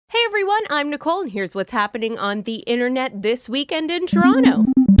everyone, I'm Nicole, and here's what's happening on the internet this weekend in Toronto.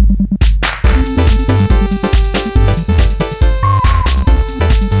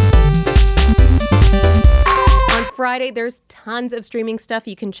 Friday, there's tons of streaming stuff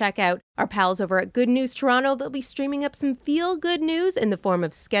you can check out. Our pals over at Good News Toronto, they'll be streaming up some feel-good news in the form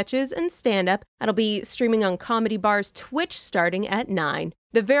of sketches and stand-up. That'll be streaming on Comedy Bar's Twitch starting at 9.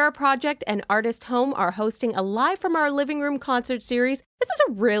 The Vera Project and Artist Home are hosting a Live from Our Living Room concert series. This is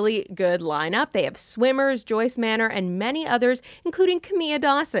a really good lineup. They have Swimmers, Joyce Manor, and many others, including Camilla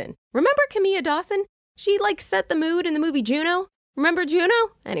Dawson. Remember Camilla Dawson? She, set the mood in the movie Juno. Remember Juno?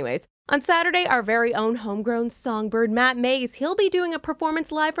 Anyways. On Saturday, our very own homegrown songbird, Matt Mays, he'll be doing a performance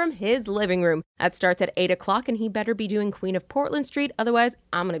live from his living room. That starts at 8 o'clock, and he better be doing Queen of Portland Street, otherwise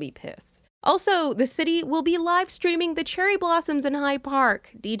I'm gonna be pissed. Also, the city will be live streaming the cherry blossoms in Hyde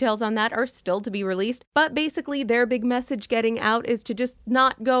Park. Details on that are still to be released, but basically their big message getting out is to just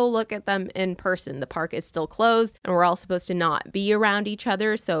not go look at them in person. The park is still closed, and we're all supposed to not be around each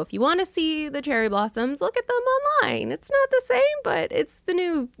other, so if you want to see the cherry blossoms, look at them online. It's not the same, but it's the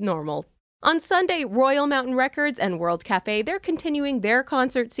new normal. On Sunday, Royal Mountain Records and World Cafe, they're continuing their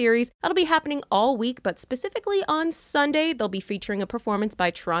concert series. That'll be happening all week, but specifically on Sunday, they'll be featuring a performance by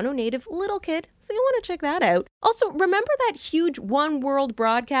Toronto native Little Kid, so you want to check that out. Also, remember that huge One World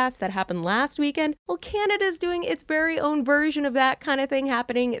broadcast that happened last weekend? Well, Canada's doing its very own version of that kind of thing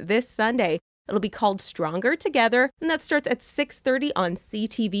happening this Sunday. It'll be called Stronger Together, and that starts at 6:30 on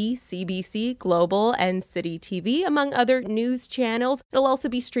CTV, CBC, Global, and City TV, among other news channels. It'll also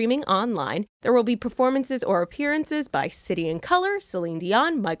be streaming online. There will be performances or appearances by City and Colour, Celine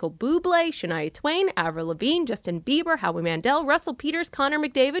Dion, Michael Bublé, Shania Twain, Avril Lavigne, Justin Bieber, Howie Mandel, Russell Peters, Connor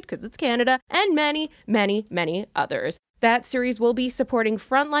McDavid, because it's Canada, and many, many, many others. That series will be supporting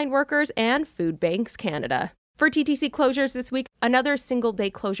frontline workers and Food Banks Canada. For TTC closures this week, another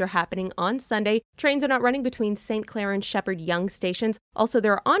single-day closure happening on Sunday. Trains are not running between St. Clair and Shepherd Young stations. Also,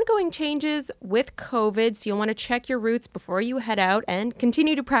 there are ongoing changes with COVID, so you'll want to check your routes before you head out and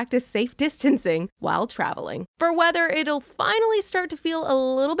continue to practice safe distancing while traveling. For weather, it'll finally start to feel a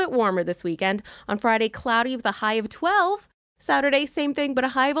little bit warmer this weekend. On Friday, cloudy with a high of 12. Saturday, same thing, but a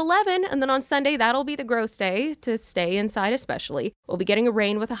high of 11. And then on Sunday, that'll be the gross day to stay inside especially. We'll be getting a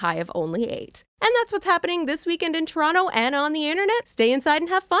rain with a high of only 8. And that's what's happening this weekend in Toronto and on the internet. Stay inside and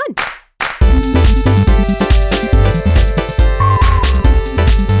have fun.